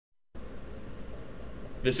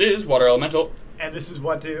This is Water Elemental. And this is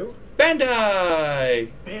what do?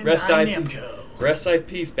 Bandai! Bandai Namco. Rest in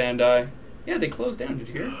peace, Bandai. Yeah, they closed down, did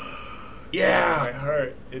you hear? Yeah! My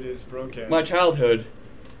heart, it is broken. My childhood.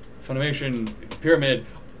 Funimation, Pyramid.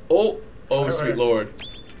 Oh, sweet lord.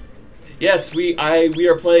 Yes, we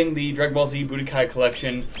are playing the Dragon Ball Z Budokai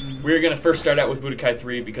collection. We're going to first start out with Budokai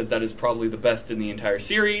 3 because that is probably the best in the entire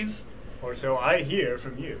series. Or so I hear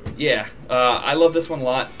from you. Yeah, I love this one a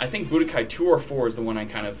lot. I think Budokai 2 or 4 is the one I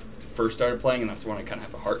kind of first started playing, and that's the one I kind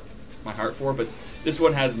of have my heart for. But this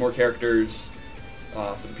one has more characters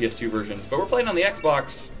for the PS2 versions. But we're playing on the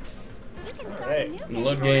Xbox. Alright. In the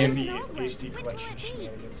load game. The HD collection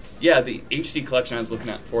shenanigans. Yeah, the HD collection I was looking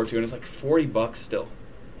at for too, and it's like $40 still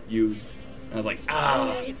used. And I was like,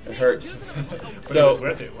 it hurts. So it was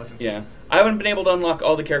worth it, wasn't it? Yeah. I haven't been able to unlock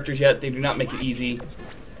all the characters yet. They do not make it easy.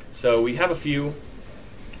 So we have a few.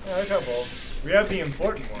 Yeah, a couple. We have the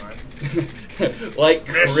important one. Like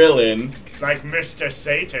Krillin. Like Mr.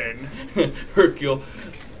 Satan. Hercule.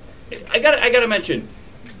 I gotta mention,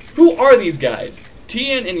 who are these guys?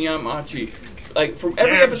 Tien and Yamachi. Like, from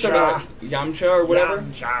every episode of Yamcha or whatever.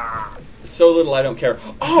 Yamcha. So little I don't care.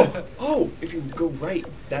 Oh, if you go right,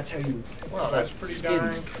 that's how you Well, that's pretty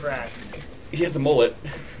darn crafty. He has a mullet.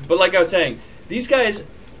 But like I was saying, these guys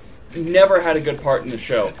never had a good part in the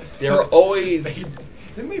show. They were always...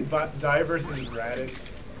 Didn't they die versus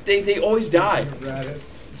Raditz? They always die.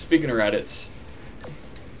 Speaking of Raditz.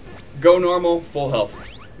 Go normal, full health.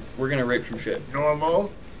 We're gonna rape some shit.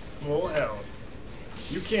 Normal, full health.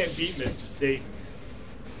 You can't beat Mr. Satan.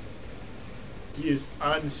 He is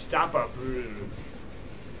unstoppable.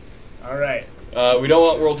 Alright. We don't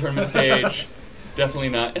want World Tournament stage. Definitely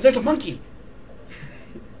not. And there's a monkey!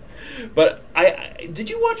 But did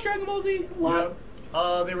you watch Dragon Ball Z a lot?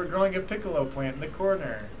 Yeah. They were growing a piccolo plant in the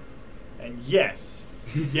corner. And yes,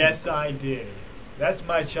 I did. That's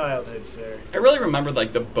my childhood, sir. I really remembered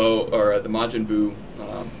like the Majin Buu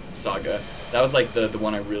saga. That was like the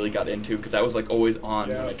one I really got into because that was like always on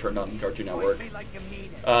when I turned on Cartoon Network.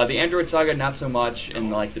 The Android saga not so much,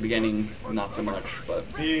 and like the beginning not so much.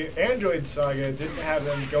 But the Android saga didn't have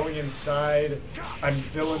them going inside a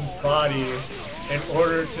villain's body in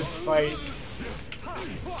order to fight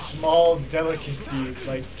small delicacies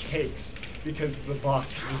like cakes because the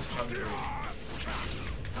boss was hungry.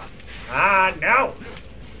 Ah, no!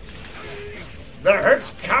 The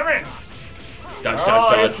hurt's coming! Dodge.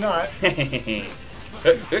 It's not.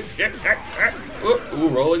 Ooh,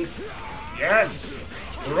 rolling. Yes!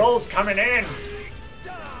 The roll's coming in!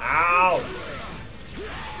 Ow!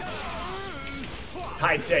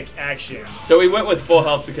 High-tech action. So we went with full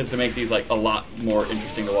health because to make these like a lot more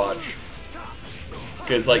interesting to watch.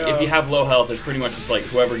 Because like if you have low health, it's pretty much just like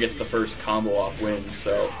whoever gets the first combo off wins.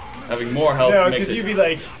 So having more health makes it... No, because you'd be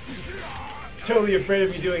like totally afraid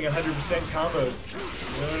of me doing 100% combos.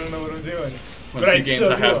 I don't know what I'm doing. But I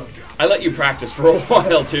still do. I let you practice for a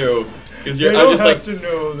while too. Because you're just like to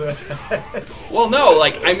know that. Well, no,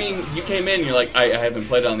 like I mean, you came in, you're like, I haven't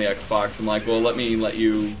played it on the Xbox. I'm like, well, let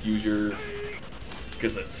you use your,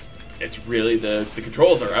 because it's really the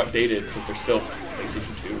controls are outdated because they're still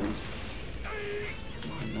PlayStation 2.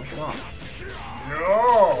 Come on, knock it off.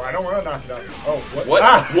 No, I don't want to knock it off. Oh, what? What?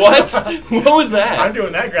 Ah. What? What was that? I'm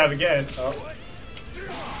doing that grab again. Oh.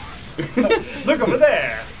 Look over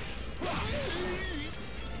there.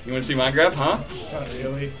 You want to see my grab, huh? Not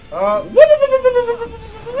really.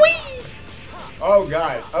 Oh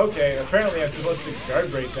god. Okay. Apparently I'm supposed to guard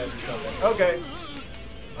break that or something. Okay.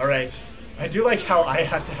 Alright. I do like how I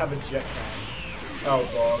have to have a jetpack. Oh,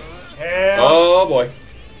 balls. Hell. Oh, boy.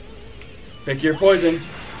 Pick your poison.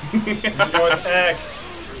 I'm going with X.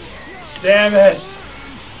 Damn it.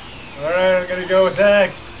 Alright, I'm gonna go with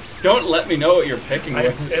X. Don't let me know what you're picking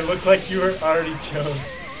with. It looked like you were already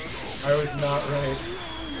chose. I was not right.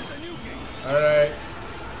 Alright.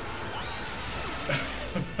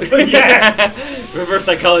 Yes! Reverse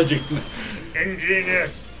psychology.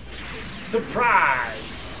 Ingenious.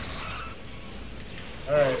 Surprise!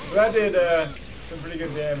 Alright, so that did some pretty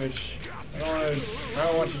good damage. I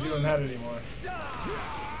don't want you doing that anymore.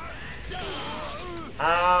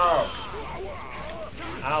 Ow!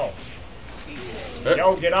 Ow.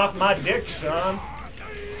 Yo, get off my dick, son.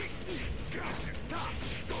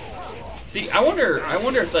 See, I wonder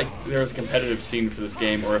if like there was a competitive scene for this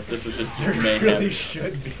game, or if this was just There mayhem. really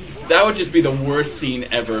should be. That would just be the worst scene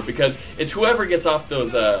ever because it's whoever gets off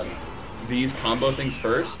those these combo things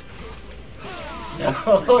first.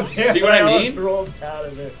 Oh, damn, See what I mean? Rolled out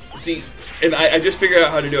of it. See, and I just figured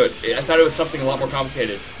out how to do it. I thought it was something a lot more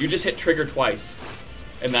complicated. You just hit trigger twice,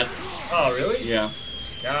 and that's... Oh, really? Yeah.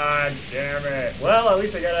 God damn it. Well, at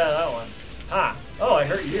least I got out of that one. Ha! Oh, I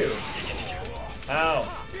hurt you. Ow.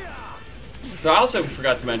 So I also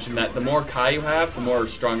forgot to mention that the more Kai you have, the more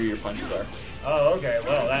stronger your punches are. Oh, okay.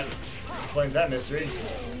 Well, that explains that mystery.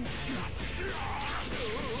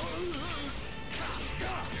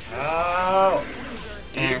 Ow!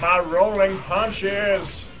 Eat my rolling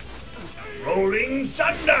punches! Rolling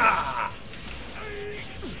thunder!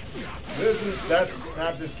 That's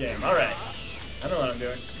not this game. Alright. I know what I'm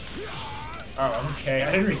doing. Oh, okay.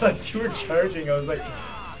 I didn't realize you were charging. I was like,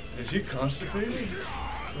 is he constipated?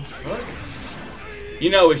 The fuck? You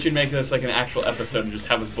know, we should make this like an actual episode and just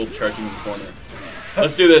have us both charging in the corner.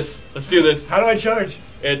 Let's do this. Let's do this. How do I charge?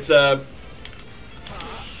 It's guard,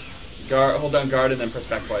 hold down guard and then press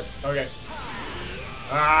back twice. Okay.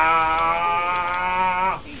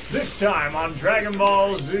 This time on Dragon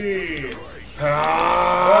Ball Z.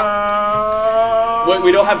 Wait,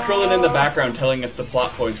 we don't have Krillin in the background telling us the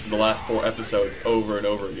plot points from the last 4 episodes over and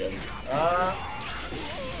over again.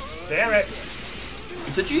 Damn it.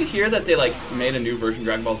 So did you hear that they like made a new version of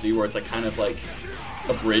Dragon Ball Z where it's like kind of like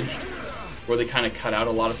abridged, where they kind of cut out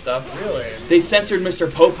a lot of stuff? Really? They censored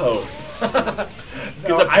Mr. Popo.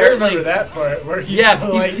 Because I remember that part where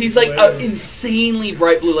he's like insanely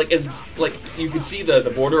bright blue, like as like you could see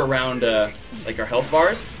the border around like our health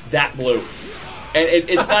bars, that blue. And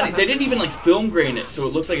it's not. They didn't even like film grain it, so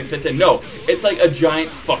it looks like it fits in. No, it's like a giant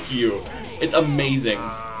fuck you. It's amazing.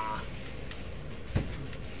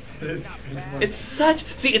 It's such.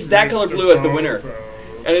 See, it's that color blue as the winner,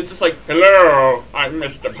 and it's just like, hello, I'm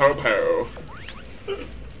Mr. Popo.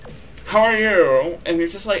 How are you? And you're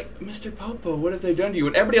just like, Mr. Popo, what have they done to you?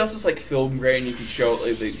 And everybody else is like film grain. You can show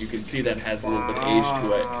it. Like, you can see that it has a little bit of age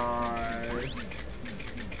to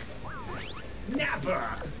it.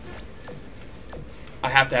 Nappa. I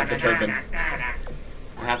have to have the turban.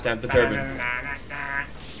 I have to have the turban.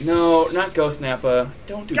 No, not Ghost Nappa.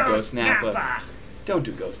 Don't do Ghost Nappa. Don't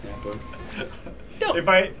do Ghost Nappa. Don't.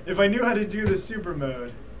 If I knew how to do the super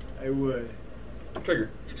mode, I would. Trigger.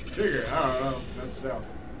 Trigger. Oh, that's self.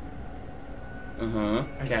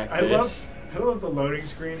 Cactus. I love the loading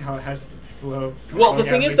screen. How it has the Piccolo. Well, the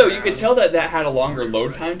thing is, though, you could tell that had a longer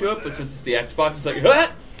load time to it, but since it's the Xbox, it's like,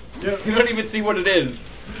 what? Yep. You don't even see what it is.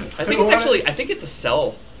 I think it's actually. I think it's a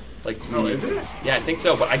cell. Like. Oh, is it? Yeah, I think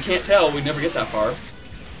so, but I can't tell. We never get that far.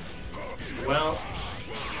 Well.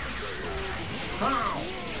 Ow.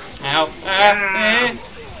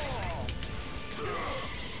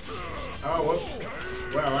 Oh, whoops.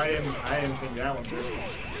 Well, I didn't think that one through.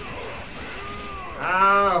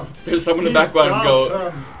 Ow! There's someone in the background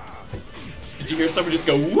go. Did you hear someone just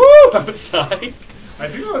go woo outside? I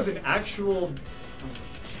think it was an actual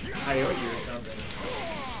coyote or something.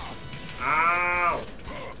 Ow!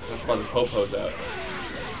 That's why the Popo's out.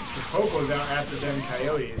 The Popo's out after them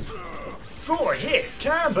coyotes. 4-hit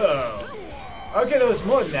combo! Okay, that was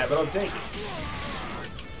more than that, but I'll take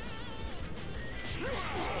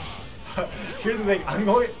it. Here's the thing.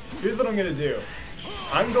 Here's what I'm gonna do.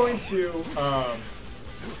 I'm going to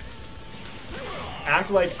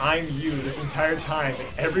act like I'm you this entire time, and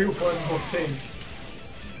everyone will think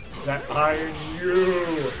that I'm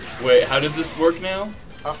you. Wait, how does this work now?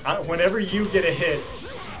 Whenever you get a hit,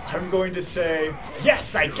 I'm going to say,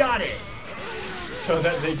 "Yes, I got it," so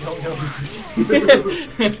that they don't know who's you.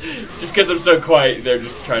 Just because I'm so quiet, they're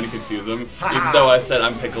just trying to confuse them. Even though I said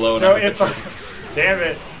I'm Piccolo. So damn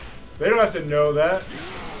it, they don't have to know that.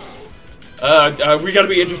 We gotta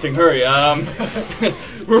be interesting. Hurry.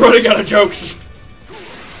 We're running out of jokes.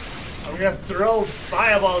 I'm gonna throw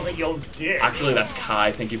fireballs at your dick. Actually, that's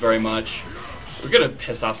Kai. Thank you very much. We're gonna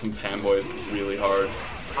piss off some fanboys really hard.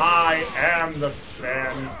 I am the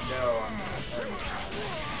fan. No,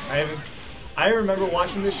 I'm not. I remember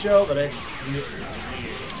watching this show, but I haven't seen it in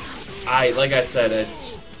years. Like I said,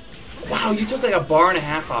 it's. Wow, you took like 1.5 bars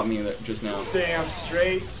off me just now. Damn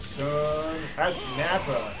straight, son. That's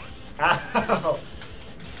Nappa. Ow.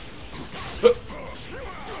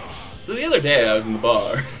 So the other day I was in the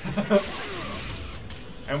bar.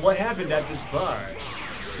 And what happened at this bar?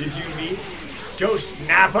 Did you meet Ghost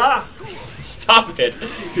Nappa? Stop it!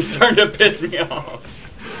 You're starting to piss me off.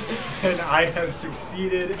 And I have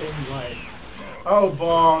succeeded in life. Oh,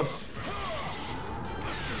 balls.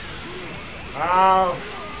 Ow.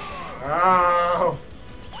 Ow.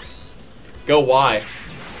 Go Y.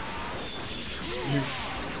 You...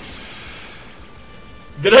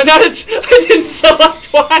 Did I not? I didn't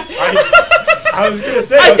select Y. I was gonna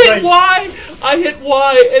say. I hit Y. I hit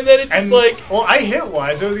Y, and then it's just like. Well, I hit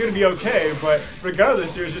Y, so it was gonna be okay. But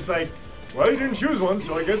regardless, it was just like, well, you didn't choose one,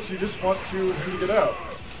 so I guess you just want to get out.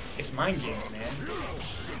 It's mind games, man.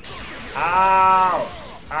 Ow!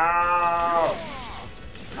 Ow!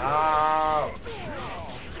 Ow!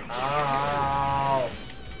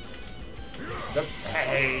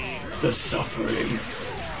 the suffering.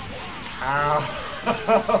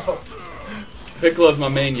 Ow. Piccolo's my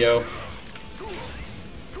main, yo.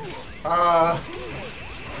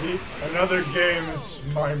 Another game's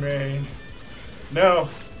my main. No,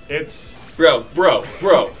 it's... Bro,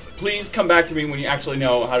 please come back to me when you actually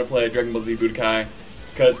know how to play Dragon Ball Z Budokai.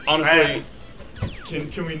 Because, honestly...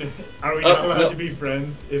 Can we... Are we not allowed to be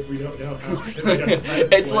friends if we don't know how,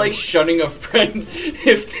 it's like shunning a friend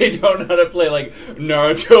if they don't know how to play, like,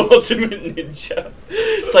 Naruto Ultimate Ninja.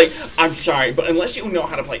 It's like, I'm sorry, but unless you know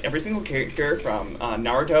how to play every single character from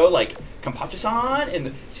Naruto, like, Kanpachi-san,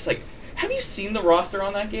 and just like... Have you seen the roster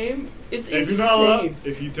on that game? It's insane.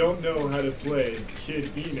 If you don't know how to play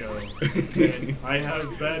Kid Eno, then I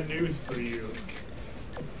have bad news for you.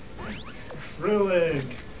 Krillin,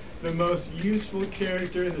 the most useful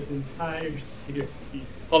character in this entire series.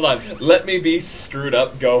 Hold on, let me be screwed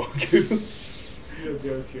up Goku. Screwed up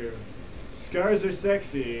Goku. Scars are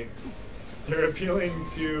sexy. They're appealing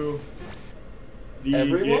to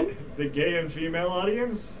everyone? The gay and female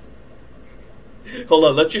audience. Hold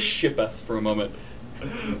on, let's just ship us for a moment.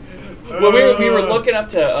 When we were looking up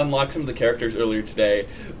to unlock some of the characters earlier today,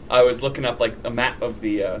 I was looking up like a map of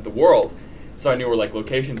the world, so I knew where like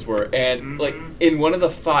locations were. And like in one of the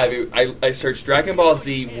 5, I searched Dragon Ball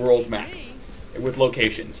Z world map with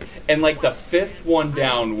locations, and like the 5th one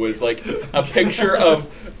down was like a picture of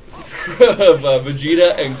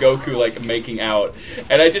Vegeta and Goku like making out,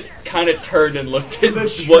 and I just kind of turned and looked at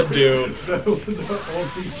what do. The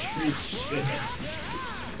only true shit.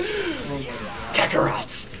 Oh my god.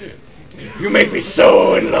 Kakarot's! You make me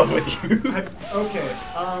so in love with you. Okay,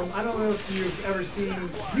 I don't know if you've ever seen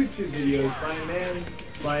YouTube videos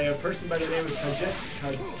by a person by the name of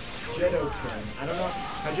Kajeto-kun. I don't know,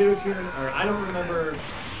 Kajeto-kun, or I don't remember,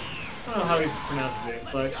 I don't know how he pronounces it,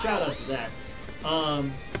 but shout out to that.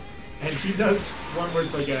 And he does one where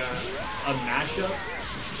it's like a mashup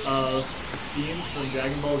of scenes from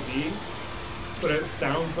Dragon Ball Z, but it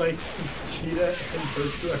sounds like Vegeta and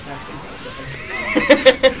Goku are having sex.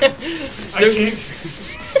 I can't.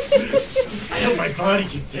 I know my body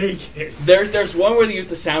can take it. There's one where they use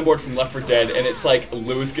the soundboard from Left 4 Dead, and it's like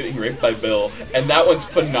Lewis getting raped by Bill, and that one's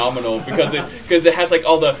phenomenal because it has like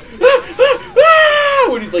all the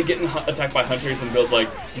when he's like getting attacked by hunters, and Bill's like,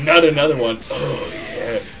 not another one. Oh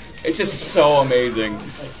yeah. It's just so amazing.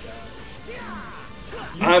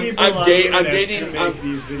 I'm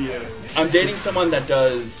dating someone that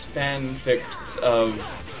does fanfics of,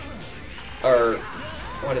 or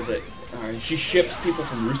what is it? She ships people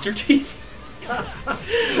from Rooster Teeth.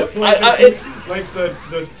 It's like the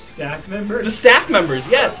staff members. The staff members,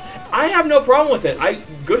 yes. I have no problem with it.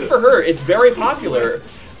 Good for her. It's very popular.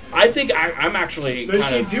 I think I'm actually. Does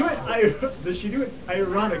she do it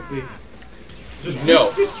ironically?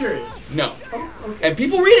 Just curious. No. Oh, okay. And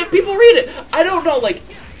people read it. I don't know, like,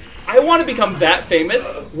 I want to become that famous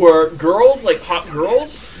where girls, like hot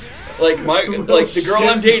girls, like the girl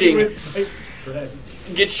I'm dating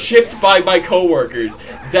gets shipped by my coworkers.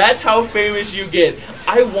 That's how famous you get.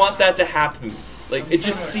 I want that to happen. Like, it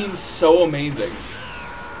just seems so amazing.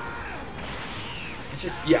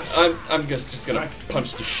 I'm just gonna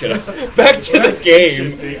punch the shit out. Back to the game.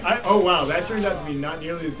 Oh wow, that turned out to be not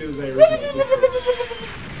nearly as good as I originally anticipated.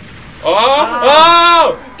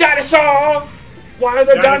 Oh! Dinosaur! Why are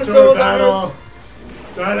there dinosaurs on Earth?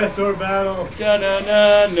 Dinosaur battle.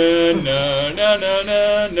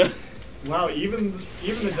 Da-na-na-na-na-na-na-na. Wow, even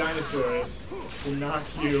the dinosaurs will knock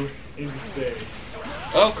you into space.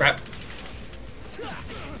 Oh crap!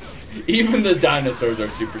 Even the dinosaurs are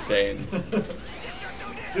Super Saiyans.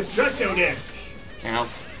 Destructo Disc! Ow.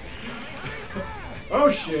 Oh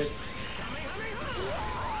shit.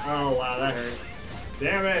 Oh wow, that hurt.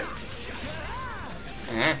 Damn it.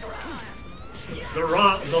 The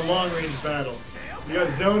long range battle. We got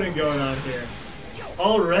zoning going on here.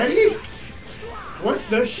 Already? What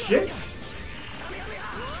the shit?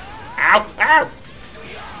 Ow! Ow!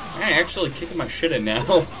 I'm actually kicking my shit in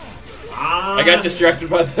now. I got distracted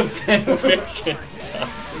by the fanfiction stuff.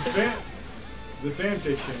 The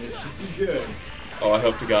fanfiction is just too good. Oh, I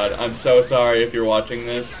hope to God. I'm so sorry if you're watching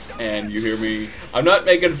this and you hear me. I'm not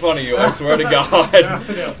making fun of you, I swear to God.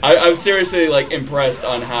 No. I'm seriously, like, impressed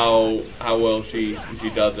on how well she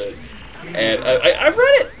does it. And I've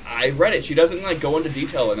read it. She doesn't, like, go into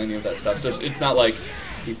detail on any of that stuff. So it's not like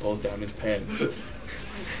he pulls down his pants.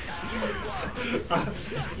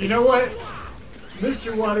 You know what?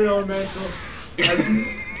 Mr. Water Elemental,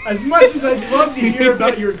 as much as I'd love to hear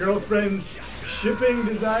about your girlfriend's shipping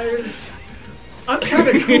desires, I'm kind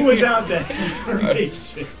of cool without that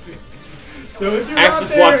information. So if you're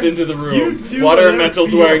Axis out there, walks into the room. Water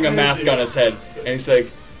Elemental's wearing a mask on his head. And he's like,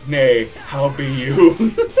 Nay, how be you?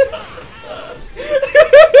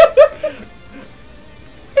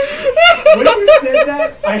 When you said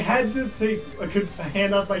that, I had to take a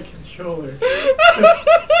hand off my controller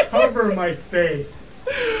to cover my face.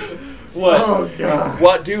 What? Oh god.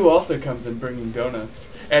 What do also comes in bringing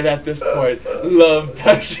donuts. And at this point, love,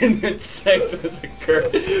 passionate sex has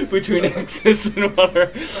occurred between Axis and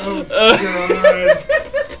Water. Oh god.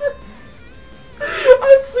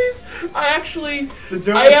 Please, the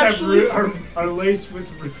donuts are laced with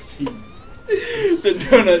repeats. The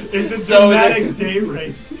donuts. It's a dramatic day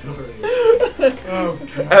rape story. Oh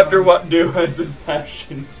god. After What Do has his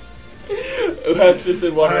passion, Axis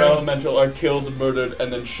and Water Elemental are killed, murdered,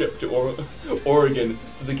 and then shipped to Oregon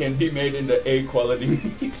so they can be made into A-quality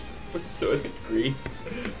meat for Soylent Green.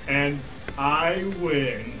 And I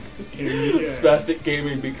win. In the end. Spastic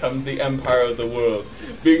Gaming becomes the empire of the world,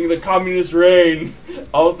 being the communist reign.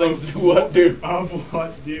 All thanks to What Do. Of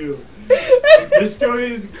What Do. This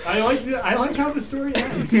story is. I like how the story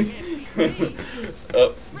ends.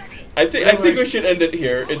 I think we should end it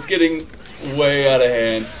here. It's getting way out of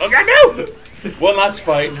hand. Oh god, no! One last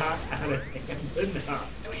fight. Not out of hand enough.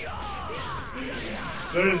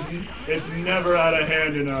 It's never out of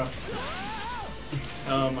hand enough.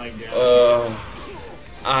 Oh my god.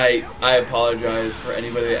 I apologize for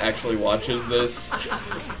anybody that actually watches this.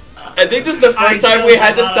 I think this is the first time we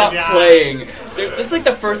had to stop playing. This is like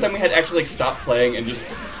the first time we had to actually stop playing and just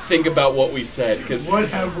think about what we said. Because what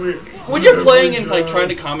have we? When you're playing and like trying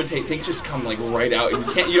to commentate, things just come like right out, and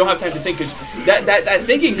you don't have time to think because that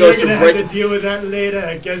thinking goes to You're right. gonna have to deal with that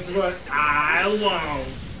later. Guess what? I won't.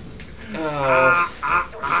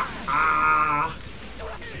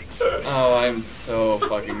 Oh, I'm so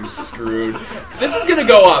fucking screwed. This is gonna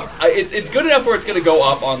go up. It's good enough where it's gonna go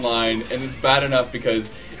up online, and it's bad enough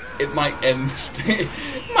because it might end. It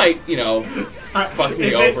might, fuck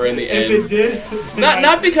me over in the end. If it did,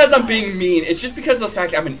 not because I'm being mean. It's just because of the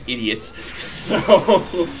fact I'm an idiot. So.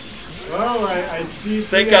 Well, I deeply.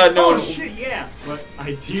 Thank God no one. Oh shit, yeah. But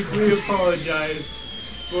I deeply apologize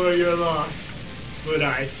for your loss, but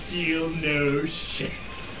I feel no shame.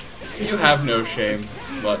 You have no shame,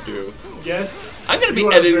 What Do. Yes. I'm gonna be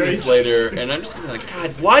editing this later, and I'm just gonna be like,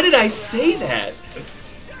 God, why did I say that?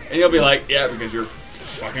 And you'll be like, yeah, because you're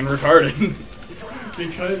fucking retarded.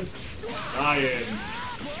 Because science.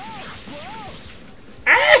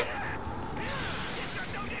 Ah!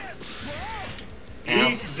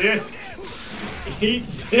 Eat disc. Eat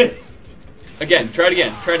disc. Again, try it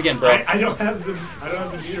again, bro. I don't have the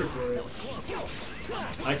meter for it.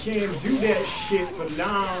 I can't do that shit for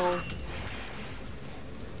now.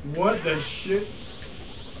 What the shit?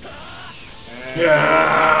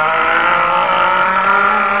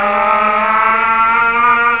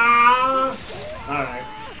 Alright.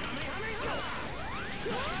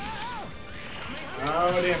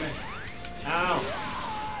 Oh, damn it. Ow.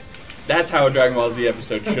 That's how a Dragon Ball Z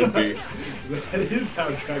episode should be. That is how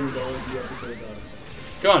Dragon Ball Z episodes are.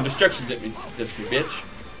 Come on, destruction disc me, bitch.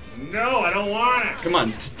 No, I don't want it. Come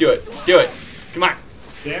on, just do it. Just do it. Come on.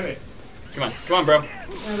 Damn it. Come on, bro.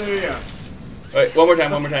 Oh, there you go. Wait, one more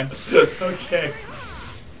time. Okay.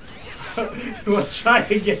 We'll try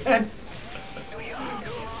again.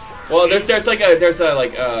 Well, there's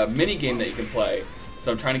a mini game that you can play.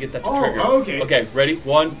 So I'm trying to get that to trigger. Okay. Okay, ready?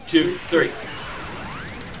 1, 2, 3.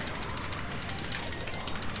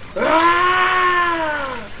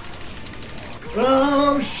 Ah!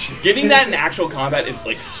 Oh shit. Getting that in actual combat is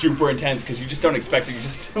like super intense because you just don't expect it. You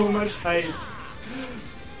just so much hype.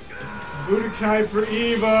 Budokai for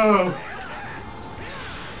Evo.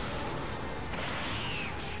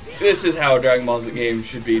 This is how a Dragon Ball Z game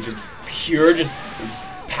should be, just pure, just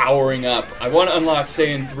powering up. I want to unlock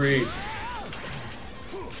Saiyan 3.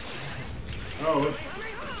 Oh, whoops.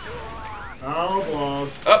 Oh,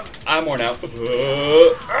 balls. Oh, I'm worn out.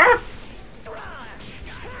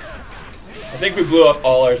 I think we blew up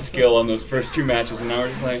all our skill on those first 2 matches, and now we're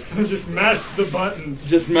just like... just mash the buttons.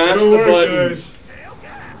 Just mash the buttons.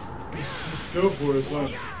 Just go for it as well.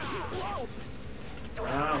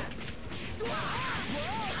 Wow.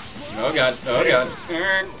 Oh god, oh god.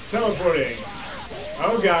 Teleporting.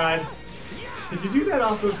 Oh god. Did you do that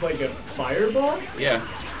off of like a fireball? Yeah.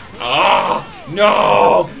 Ah,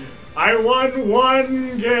 no! I won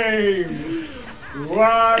 1 game.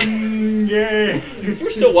 1 game. If you're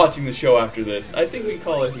still watching the show after this, I think we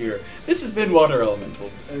call it here. This has been Water Elemental.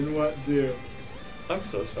 And What Do? I'm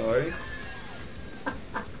so sorry.